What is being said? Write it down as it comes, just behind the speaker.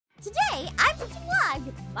lives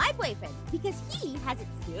with my boyfriend because he has it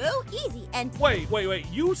so easy and... Wait.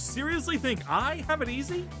 You seriously think I have it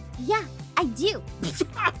easy? Yeah, I do.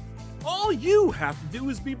 All you have to do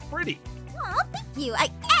is be pretty. Oh, thank you. Hey,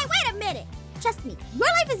 wait a minute. Trust me, your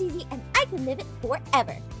life is easy and I can live it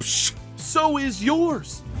forever. Psh, so is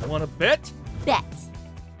yours. Want to bet? Bet.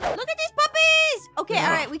 Look at these puppies! Okay,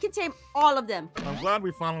 all right, we can tame all of them. I'm glad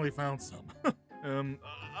we finally found some. I'm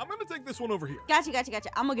gonna take this one over here. Gotcha.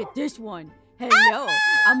 I'm gonna get this one. Hello,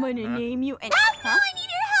 I'm gonna name you and... Aphmau, I need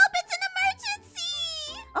your help. It's an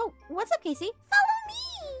emergency. Oh, what's up, Casey? Follow me.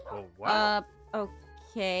 Oh, wow.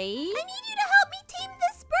 Okay. I need you to help me tame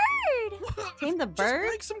this bird. Tame the bird? Just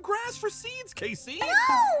break some grass for seeds, Casey. No,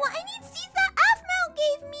 I need seeds that Aphmau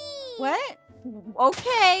gave me. What?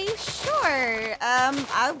 Okay, sure.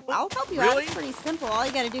 I'll help you out. It's pretty simple. All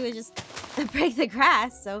you gotta do is just break the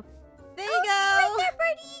grass. So there you go. Right there,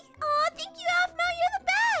 birdie. Oh, thank you, Aphmau. You're the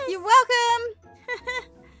best. You're welcome.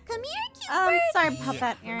 Come here, cute bird. Sorry about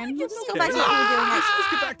that, Aaron. We'll just go back to what we were doing.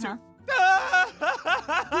 Let's get back to.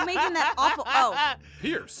 Who's making that awful? Oh,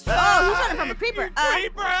 Pierce. Oh, he's running from a creeper.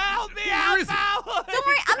 Creeper, help me out! Don't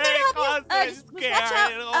worry, I'm gonna help you. Just watch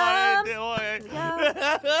out. There we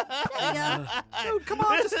go. Dude, come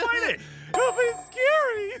on, just fight it. Don't be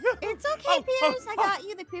scary. It's okay, Pierce. I got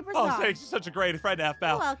you. The creeper's Oh, gone. thanks. You're such a great friend, Aphmau.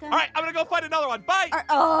 You're welcome. All right, I'm gonna go find another one. Bye.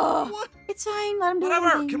 What? It's fine. Let him do Whatever.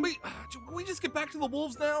 everything. Can we just get back to the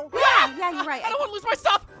wolves now? Yeah, you're right. I don't want to lose my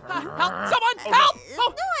stuff. Help! Someone! Help!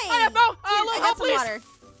 Oh, Doing? I have no. I Help, got some please. water.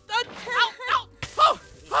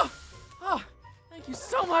 Oh, thank you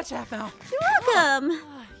so much, Aphmau. You're welcome. You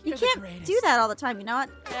You're the can't greatest. do that all the time, you know what?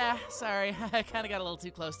 Yeah, sorry. I kind of got a little too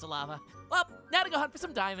close to lava. Well, now to go hunt for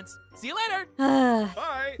some diamonds. See you later.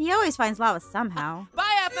 Bye. He always finds lava somehow.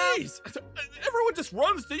 Bye, Aphmau. Jeez, everyone just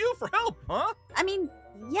runs to you for help, huh? I mean,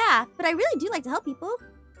 yeah, but I really do like to help people.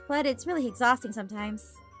 But it's really exhausting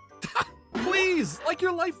sometimes. Please, like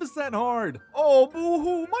your life is that hard. Oh,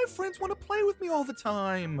 boo-hoo, my friends want to play with me all the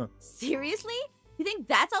time. Seriously? You think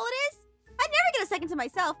that's all it is? I'd never get a second to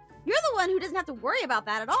myself. You're the one who doesn't have to worry about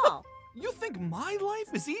that at all. You think my life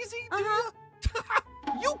is easy, do Uh-huh. you?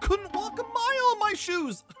 You couldn't walk a mile in my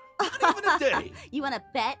shoes. Not even a day. You want to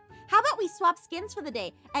bet? How about we swap skins for the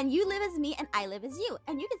day, and you live as me and I live as you,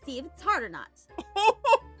 and you can see if it's hard or not.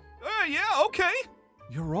 Yeah, okay.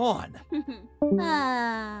 You're on.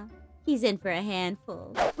 He's in for a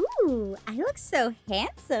handful. Ooh, I look so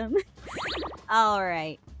handsome. All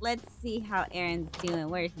right, let's see how Aaron's doing.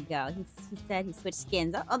 Where'd he go? He said he switched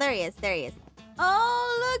skins. Oh, there he is. There he is.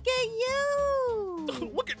 Oh, look at you.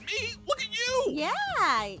 Look at me. Look at you.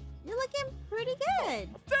 Yeah, you're looking pretty good.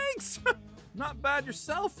 Thanks. Not bad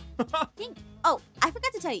yourself. Oh, I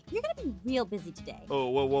forgot to tell you, you're gonna be real busy today. Oh,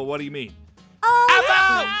 well, what do you mean? Oh,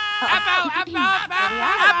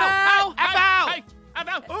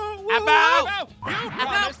 You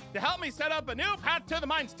promised to help me set up a new path to the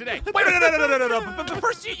mines today. Wait, no. But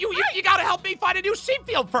first, you gotta help me find a new sheep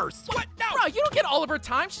field first. What? No. Bro, you don't get all of her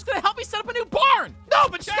time. She's gonna help me set up a new barn. No,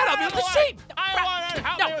 but she's gotta help me with the sheep. I want her to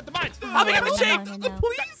help me with the mines. Help me get the sheep. No.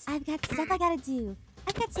 Please. I've got stuff I gotta do.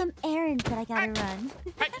 I've got some errands that I gotta run.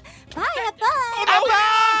 Hey. Bye, have fun.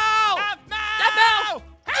 Aphmau!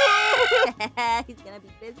 He's gonna be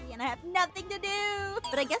busy and I have nothing to do.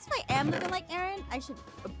 But I guess if I am looking like Aaron, I should...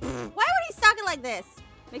 Why would he talking like this?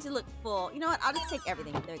 Makes it look full. You know what? I'll just take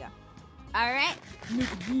everything. There we go. All right.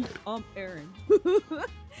 I'm Aaron.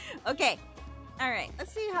 Okay. All right.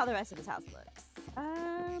 Let's see how the rest of his house looks.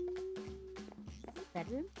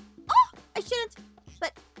 Bedroom? Oh, I shouldn't.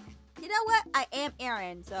 But you know what? I am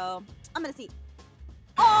Aaron, so I'm gonna see.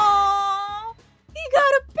 Oh, he got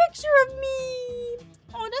a picture of me.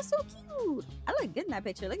 Oh, that's so cute. I look good in that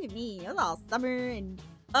picture. Look at me. It was all summer and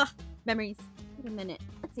memories. Wait a minute.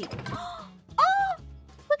 Let's see. Oh,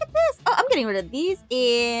 look at this. Oh, I'm getting rid of these,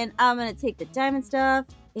 and I'm gonna take the diamond stuff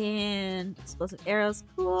and explosive arrows.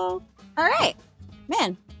 Cool. All right,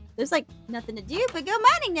 man. There's like nothing to do but go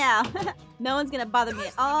mining now. No one's gonna bother me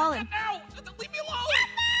at all. And Leave me alone.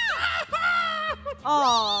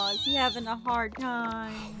 oh, is he having a hard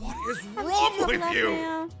time? What is wrong with you?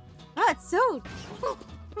 Now? Oh, it's so...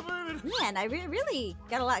 Man, I really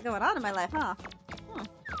got a lot going on in my life, huh?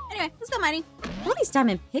 Anyway, let's go mining. All these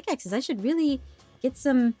diamond pickaxes, I should really get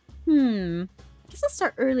some... Guess I'll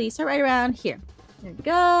start early. Start right around here. There we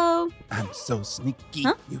go. I'm so sneaky.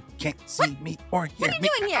 Huh? You can't see me or hear What are you me.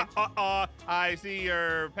 doing here? I see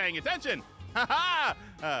you're paying attention. Ha ha.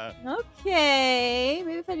 Okay,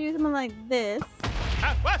 maybe if I do something like this.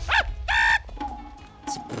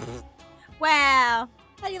 Wow,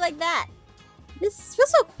 how do you like that? This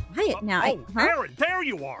feels so quiet now. Aaron, there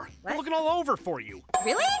you are. What? I'm looking all over for you.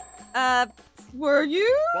 Really? Were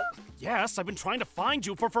you? Well, yes, I've been trying to find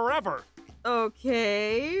you for forever.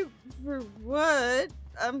 Okay. For what?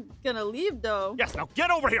 I'm gonna leave though. Yes, now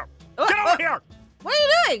get over here. What? Get over here. What are you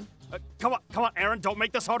doing? Come on, Aaron. Don't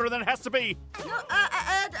make this harder than it has to be. No, no,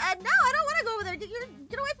 I don't want to go over there. Get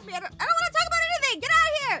away from me. I don't want to talk about anything. Get out of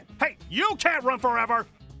here. Hey, you can't run forever.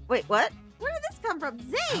 Wait, what? Where did this come from?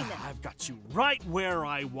 Zane! I've got you right where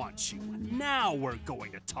I want you. Now we're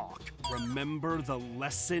going to talk. Remember the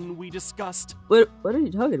lesson we discussed? What are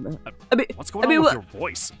you talking about? What's going on with your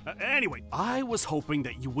voice? Anyway, I was hoping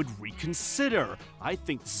that you would reconsider. I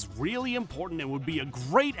think this is really important and would be a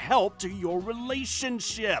great help to your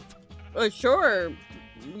relationship. Sure.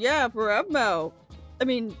 Yeah, for Aphmau. I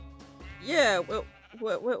mean, yeah, what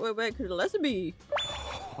could the lesson be?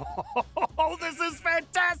 Oh, this is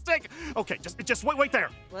fantastic! Okay, just wait there.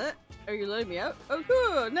 What? Are you letting me out? Oh,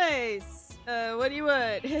 cool, nice. What do you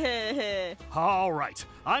want? All right,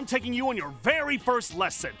 I'm taking you on your very first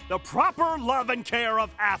lesson, the proper love and care of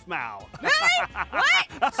Aphmau. Really? What?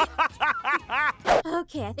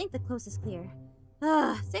 Okay, I think the coast is clear.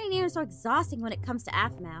 Sitting here is so exhausting when it comes to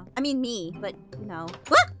Aphmau. I mean me, but, you know.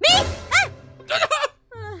 What? Me?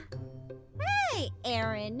 Ah! Hey,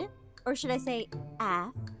 Aaron. Or should I say,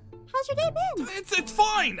 Aph? How's your day been? It's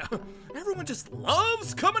fine. Everyone just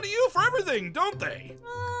loves coming to you for everything, don't they?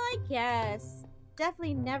 I guess.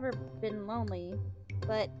 Definitely never been lonely.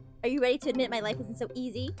 But are you ready to admit my life isn't so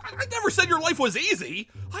easy? I never said your life was easy.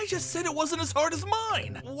 I just said it wasn't as hard as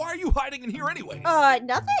mine. Why are you hiding in here anyways?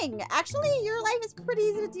 Nothing. Actually, your life is pretty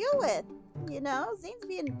easy to deal with. You know, Zane's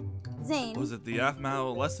being Zane. Was it the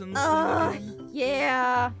Aphmau lessons thing again?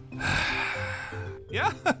 Yeah.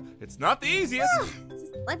 Yeah, it's not the easiest.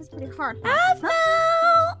 Life is pretty hard. Aphmau,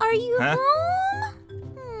 are you home?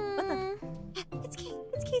 What the?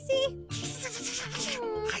 It's Casey.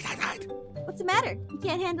 Hide. What's the matter? You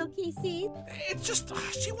can't handle Casey? It's just,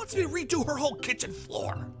 she wants me to redo her whole kitchen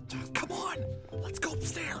floor. Come on, let's go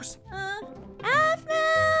upstairs.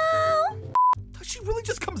 Aphmau! She really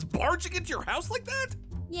just comes barging into your house like that?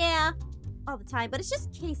 Yeah, all the time, but it's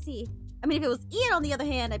just Casey. I mean, if it was Ian on the other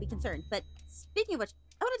hand, I'd be concerned. But speaking of which,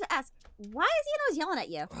 I wanted to ask, why is Ian always yelling at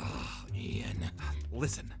you? Oh, Ian.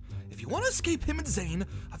 Listen, if you want to escape him and Zane,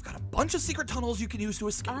 I've got a bunch of secret tunnels you can use to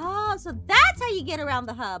escape. Oh, so that's how you get around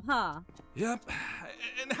the hub, huh? Yep.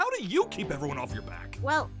 And how do you keep everyone off your back?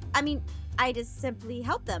 Well, I mean, I just simply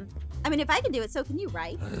help them. I mean, if I can do it, so can you,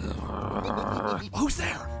 right? Who's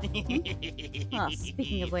there? Oh,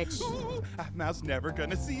 speaking of which. Aphmau's never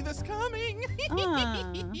gonna see this coming.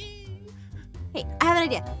 Hey, I have an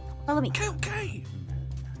idea. Follow me. Okay.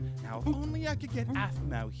 Now, if only I could get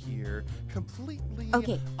Aphmau here completely.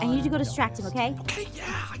 Okay, I need you to go distract him, okay? Okay,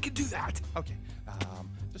 yeah, I can do that. Okay,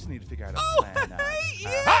 just need to figure out a Oh, plan. hey,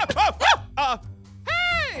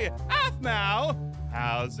 Hey, Aphmau!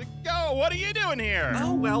 How's it go? What are you doing here?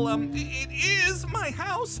 Oh, well, it is my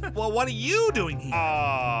house. Well, what are you doing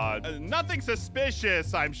here? Nothing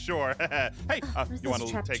suspicious, I'm sure. Hey, you want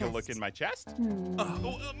to take a look in my chest?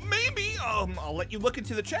 Maybe. I'll let you look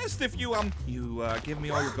into the chest if you give me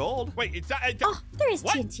all your gold. Wait, it's There is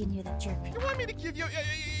what? TNT in here, that jerk. You want me to give you?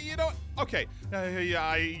 You know? Okay.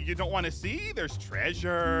 You don't want to see? There's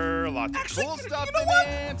treasure, lots of cool stuff you know what?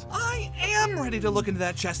 in it. I am ready to look into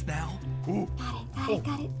that chest now. Ooh.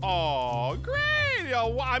 Got it. Oh, great! Oh,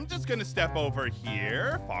 well, I'm just gonna step over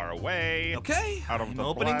here, far away. Okay, Out of I'm the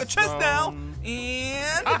opening the blast chest now, zone.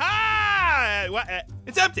 and Aha! What?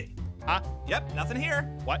 it's empty. Huh? Yep, nothing here.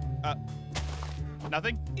 What?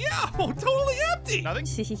 Nothing? Yeah, totally empty. Nothing?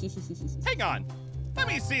 Hang on. Let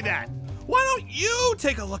me see that. Why don't you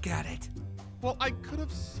take a look at it? Well, I could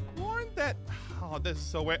have sworn that. Oh, this is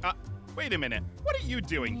so weird. Wait a minute. What are you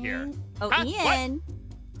doing here? Oh, Huh? Ian.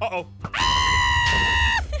 Uh-oh.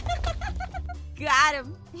 Got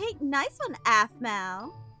him. Hey, nice one,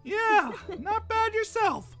 Aphmau. Yeah, not bad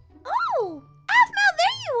yourself. Oh, Aphmau,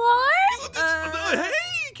 there you are.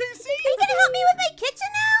 Hey, Casey. Are you gonna help me with my kitchen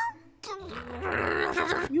now?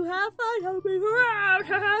 You have fun helping her out.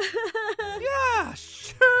 Yeah,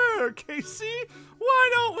 sure, Casey. Why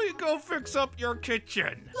don't we go fix up your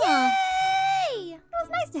kitchen? Yay! It was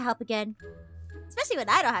nice to help again. Especially when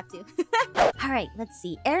I don't have to. Alright, let's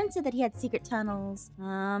see. Aaron said that he had secret tunnels.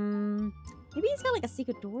 Maybe he's got like a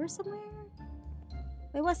secret door somewhere?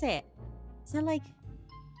 Wait, what's it? Is that like...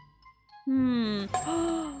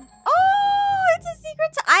 Oh, it's a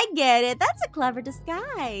secret I get it. That's a clever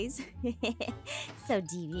disguise. So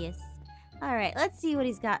devious. Alright, let's see what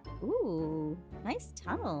he's got. Ooh, nice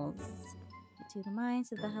tunnels. To the mines,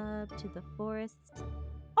 to the hub, to the forest.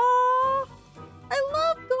 Oh, I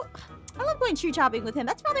love going tree chopping with him.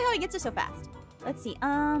 That's probably how he gets it so fast. let's see.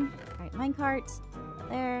 All right, minecart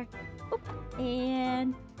there. Oop,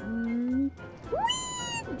 and whee!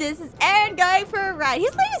 This is Aaron going for a ride.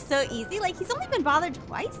 His plane is so easy. Like, he's only been bothered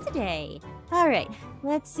twice today. All right,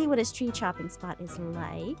 let's see what his tree chopping spot is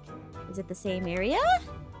like. Is it the same area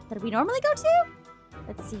that we normally go to?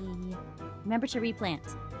 Let's see. Remember to replant.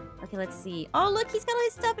 Okay, let's see. Oh, look, he's got all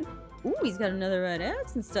his stuff. Ooh, he's got another red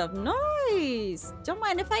axe and stuff. Nice. Don't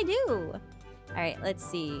mind if I do. All right, let's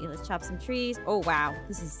see. Let's chop some trees. Oh, wow.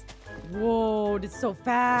 This is... Whoa, this is so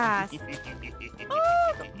fast.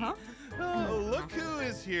 Oh, huh? Oh, look who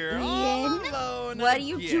is here. Ian, All alone what are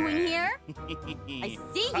you again. doing here? I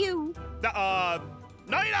see you. No,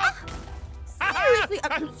 you don't. Seriously,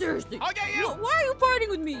 seriously. I'll get you. Why are you fighting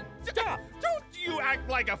with me? Stop. Don't you act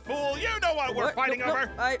like a fool. You know what we're fighting No,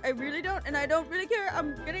 over. I really don't, and I don't really care.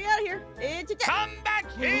 I'm getting out of here. Come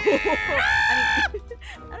back here. I mean,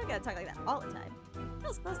 I don't gotta talk like that all the time. That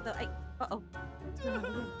was close though. Uh-oh.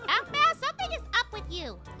 Aphmau, something is up with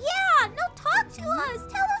you. Yeah, no, talk to us.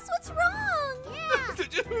 Tell us what's wrong.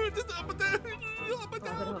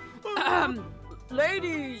 Yeah.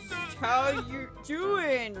 Ladies, how you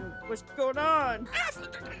doing? What's going on? Aaron,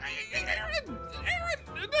 Aaron,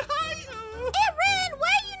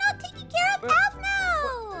 why are you not taking care of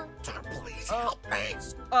Aphmau? please help me.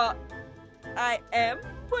 I am.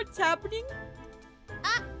 What's happening?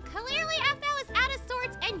 Clearly Aphmau is out of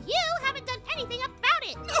sorts, and you haven't done anything about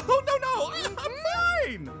it. No, I'm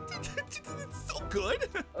fine. It's so good.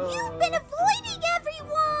 You've been avoiding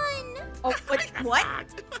everyone. Oh, what? I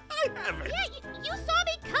haven't. Yeah, you saw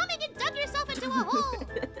me coming and dug yourself into a hole.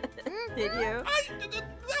 Did you?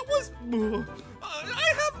 That was.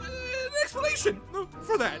 I have an explanation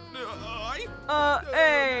for that.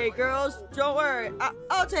 Hey, girls, don't worry.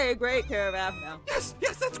 I'll take great care of Aphmau. Yes,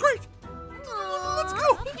 that's great. Let's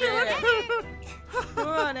go. Come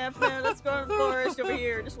on, Aphmau, let's go in the forest over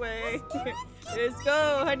here. This way. Let's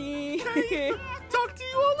go, honey. Talk to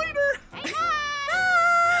you all later.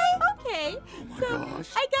 Bye. Okay, so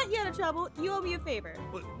gosh. I got you out of trouble. You owe me a favor.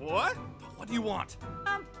 What? What do you want?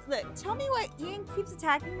 Look, tell me why Ian keeps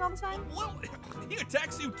attacking me all the time. Well, he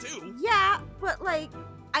attacks you too. Yeah, but like,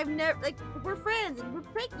 I've never, like, we're friends and we're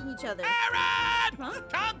pranking each other. Aaron! Huh?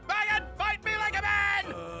 Come back and fight me like a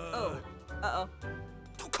man! Oh. Uh-oh.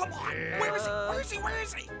 Oh, come on! Where is he?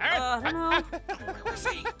 I don't know. Where is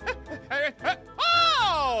he?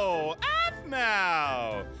 Oh!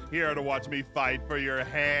 Aphmau! Here to watch me fight for your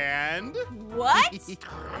hand? What?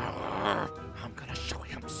 I'm gonna show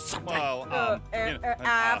him something. Well,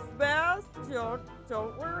 Aphmau,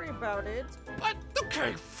 don't worry about it. But,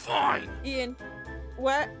 okay, fine. Ian,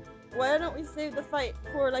 why don't we save the fight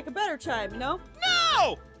for like a better time, you know?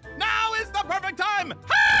 No! Now is the perfect time!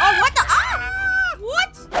 Oh, what the? Ah!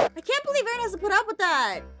 What? I can't believe Aaron has to put up with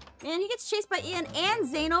that. Man, he gets chased by Ian and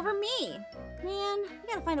Zane over me. Man, we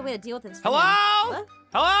gotta find a way to deal with this. Hello? What?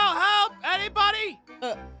 Hello? Help? Anybody?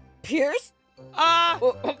 Pierce?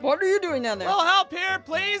 What are you doing down there? Little help here,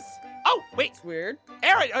 please. Oh, wait. It's weird.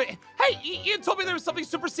 Aaron, hey, Ian told me there was something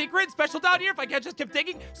super secret and special down here if I could just keep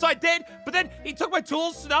digging, so I did, but then he took my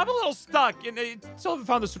tools, so now I'm a little stuck, and I still haven't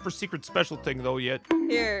found the super secret special thing, though, yet.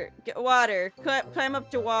 Here, get water. Climb up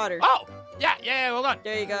to water. Oh, yeah, hold on.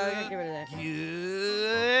 There you go. Get rid of that.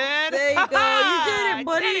 Good. There you go. You did it,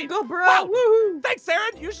 buddy. Did it. Go, bro. Wow. Woohoo. Thanks,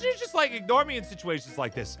 Aaron. You should just, like, ignore me in situations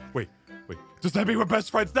like this. Wait. Does that mean we're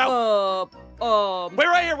best friends now? Wait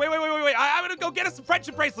right here. Wait. I'm gonna go get us some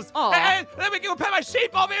friendship bracelets. And then we can go pet my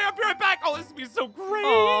sheep. I'll be right back. Oh, this will be so great.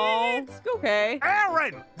 Oh, okay.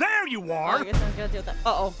 Aaron, there you Oh, are. I guess I'm gonna deal with that.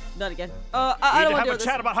 Uh-oh, not again. I Need don't to want to have deal a with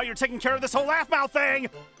chat about how you're taking care of this whole Aphmau thing.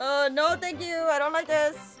 No, thank you. I don't like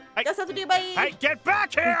this. Hey. Guess I have to do bye. Hey, get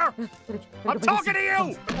back here! I'm talking to you!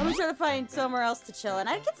 I'm gonna try to find somewhere else to chill, and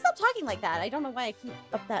I can stop talking like that. I don't know why I keep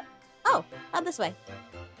up that. Oh, out this way.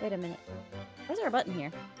 Wait a minute. Where's there a button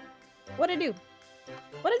here? What'd I do?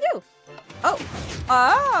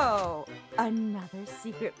 Oh, another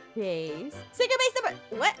secret base. Secret base number.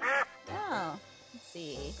 What? Oh, let's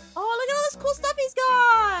see. Oh, look at all this cool stuff he's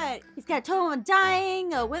got. He's got a totem of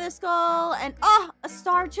undying, a wither skull, and a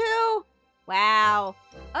star too. Wow.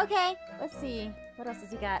 Okay, let's see. What else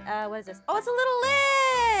has he got? What is this? Oh, it's a little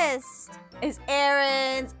list. It's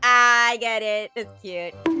Aaron's. I get it. It's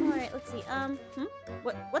cute. All right, let's see.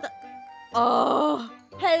 What the? Oh,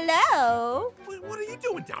 hello. What are you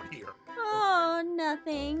doing down here? Oh,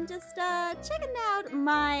 nothing. Just checking out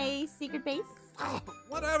my secret base.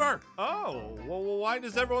 Whatever. Oh, well, why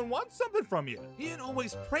does everyone want something from you? Ian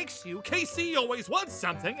always pranks you, KC always wants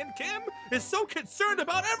something, and Kim is so concerned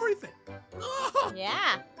about everything.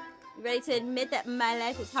 Yeah. You ready to admit that my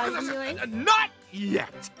life is harder than yours? Not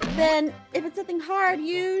yet. Then, if it's something hard,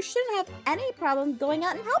 you shouldn't have any problem going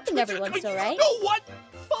out and helping everyone still, right? You know what?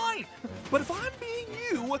 Fine. But if I'm being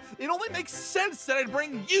you, it only makes sense that I'd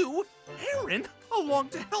bring you, Aaron, along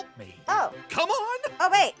to help me. Oh. Come on. Oh,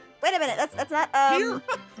 wait a minute. That's not, Here.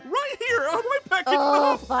 Right here. Right back in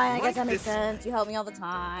Oh, fine. I guess that Like makes this. sense. You help me all the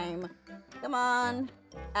time. Come on.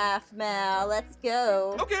 Aphmau, let's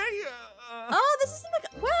go. Okay. Oh, this is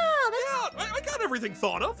like, wow, that's... Yeah, I got everything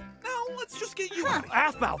thought of. Now let's just get you out.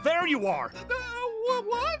 Aphmau, there you are.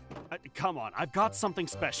 What? Come on, I've got something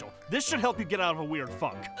special. This should help you get out of a weird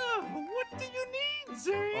funk. What do you need,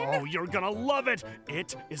 Zane? Oh, you're gonna love it.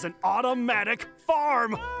 It is an automatic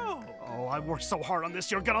farm. Oh. Oh, I worked so hard on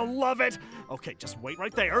this. You're gonna love it. Okay, just wait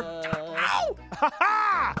right there. Ow! Ha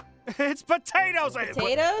ha! It's potatoes.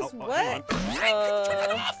 Potatoes? Oh, hang What?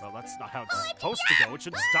 on. Well, that's not how it's supposed to go. It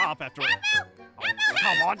should stop after. Oh,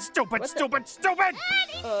 come on, stupid, stupid, stupid!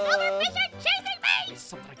 These silverfish are chasing me! There's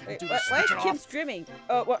something I can Wait, do why to switch is it Kim off. streaming?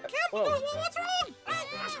 Oh, what? Kim, Whoa. what's wrong? Oh,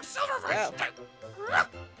 silverfish.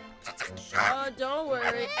 Oh, don't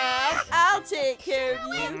worry, I'll take care of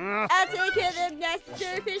you. I'll take care of them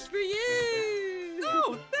nasty fish for you.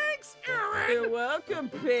 No, thanks, Aaron. You're welcome,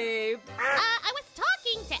 babe. I was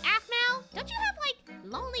talking to Aphmau. Don't you have, like,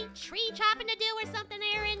 lonely tree chopping to do or something,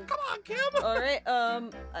 Aaron? Come on, Kim. All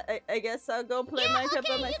right, I guess I'll go play Yeah, Minecraft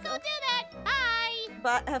okay, by you go myself. do that. Bye.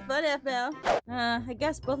 But have fun, Aphmau. I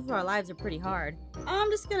guess both of our lives are pretty hard. I'm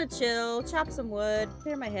just gonna chill, chop some wood,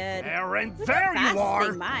 clear my head. Aaron, Look there how fast you this are.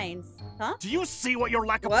 thing mines. Huh? Do you see what your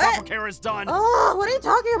lack of What? proper care has done? Oh, what are you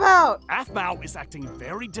talking about? Aphmau is acting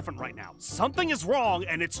very different right now. Something is wrong,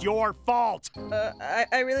 and it's your fault.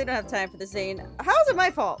 I really don't have time for this, Zane. How is it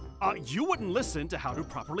my fault? You wouldn't listen to how to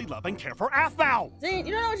properly love and care for Aphmau. Zane,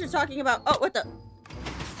 you don't know what you're talking about. Oh, what the?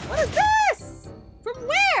 What is this? From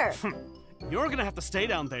where? You're gonna have to stay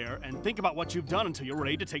down there and think about what you've done until you're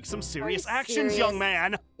ready to take some serious you actions, serious? young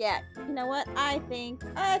man. Yeah, you know what? I think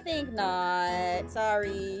not.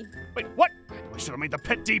 Sorry. Wait, what? I should have made the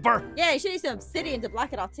pit deeper. Yeah, you should use some obsidian to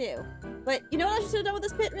block it off too. But you know what I should have done with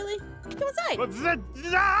this pit, really? Come inside.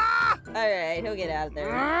 Ah! All right, he'll get out of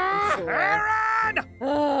there. I'm sure. Aaron!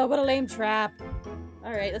 Oh, what a lame trap.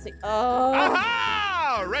 All right, let's see. Oh.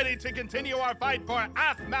 Aha! Ready to continue our fight for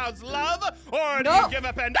Aphmau's love? Or do No. you give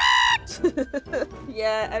up and...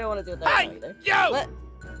 Yeah, I don't want to do it that Hey, way either. you!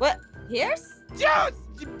 What? Pierce?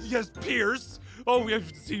 Yes, Pierce. Oh, you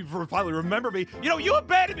finally remember me. You know, you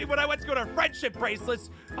abandoned me when I went to go to friendship bracelets.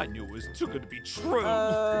 I knew it was too good to be true.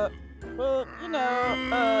 Well, you know,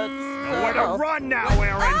 Nowhere to run now,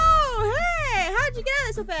 Aaron. Oh, hey! How'd you get out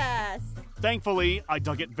of there so fast? Thankfully, I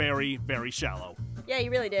dug it very, very shallow. Yeah, you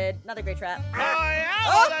really did. Another great trap. Oh, yeah?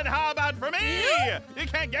 Well, then how about for me? You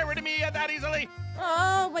can't get rid of me that easily.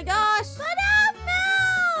 Oh my gosh! But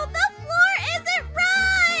Aphmau! The floor isn't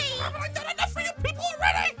right! Haven't I done enough for you people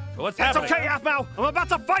already? What's It's happening? okay, Aphmau. I'm about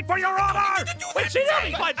to fight for your honor. Wait, she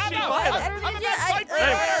didn't fight. She Aphmau, lied. I don't I'm need about to fight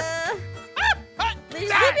for Leave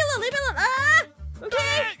me alone, leave me alone. Ah!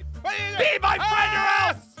 Okay. Be my friend or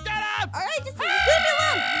else. Get up! All right, just leave me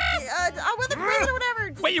alone. I'll wear the fringe or whatever.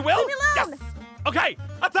 Just Wait, you will? Leave me alone. Yes. Okay,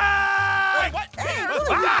 attack! What? Hey, What? really?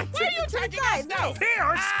 Ah! Why are you attacking us now?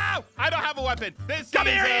 Pierce! Ow! I don't have a weapon. This Come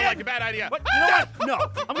seems here, Ian. like a bad idea. What? You know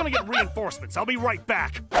what? No, I'm gonna get reinforcements. I'll be right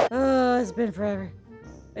back. Oh, it's been forever.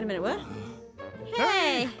 Wait a minute, what?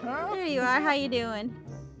 Hey, there you are. How you doing?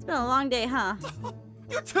 It's been a long day, huh?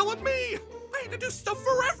 You're telling me I had to do stuff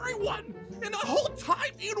for everyone, and the whole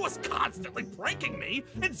time Ian was constantly pranking me,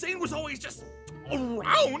 and Zane was always just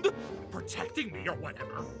around, protecting me or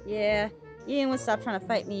whatever. Yeah, Ian wouldn't stop trying to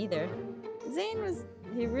fight me either. Zane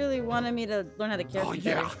he really wanted me to learn how to care Oh for each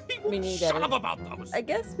yeah, other. he Me won't neither. shut up about those. I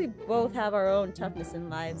guess we both have our own toughness in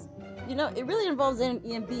lives. You know, it really involves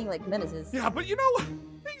Ian being like menaces. Yeah, but you know,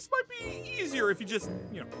 things might be easier if you just,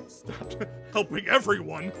 stopped helping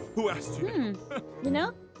everyone who asked you. You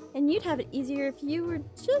know? And you'd have it easier if you were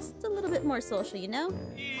just a little bit more social, you know?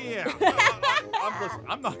 Yeah, listen,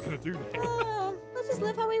 I'm not gonna do that. Oh, let's just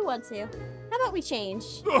live how we want to. How about we change?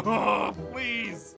 Oh, please.